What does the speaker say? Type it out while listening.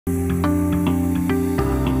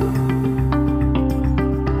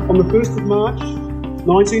On the 1st of March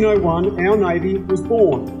 1901, our Navy was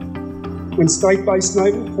born, when state-based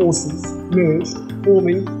naval forces merged,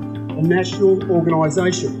 forming a national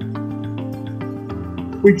organisation.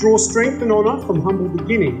 We draw strength and honour from humble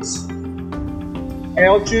beginnings.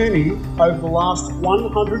 Our journey over the last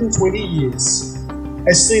 120 years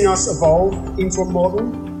has seen us evolve into a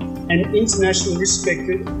modern and internationally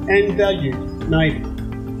respected and valued Navy.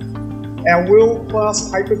 Our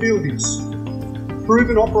world-class capabilities,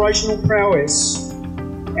 proven operational prowess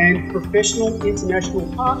and professional international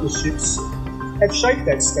partnerships have shaped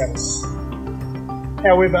that status.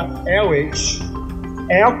 However, our edge,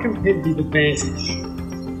 our competitive advantage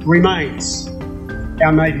remains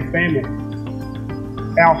our Navy family,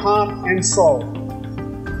 our heart and soul.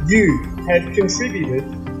 You have contributed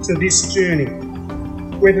to this journey,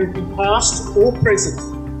 whether it be past or present.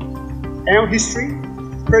 Our history,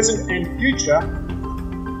 present and future,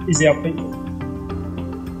 is our people.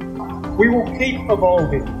 We will keep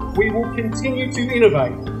evolving, we will continue to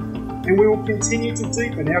innovate, and we will continue to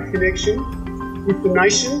deepen our connection with the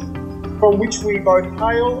nation from which we both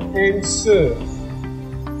hail and serve,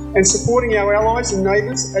 and supporting our allies and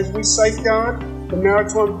neighbours as we safeguard the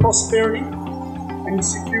maritime prosperity and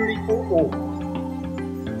security for all.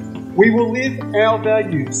 We will live our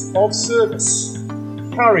values of service,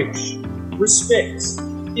 courage, respect,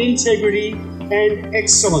 integrity and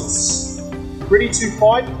excellence, ready to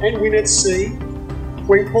fight and win at sea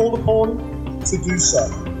when called upon to do so.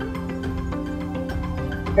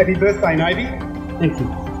 Happy birthday, Navy. Thank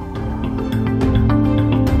you.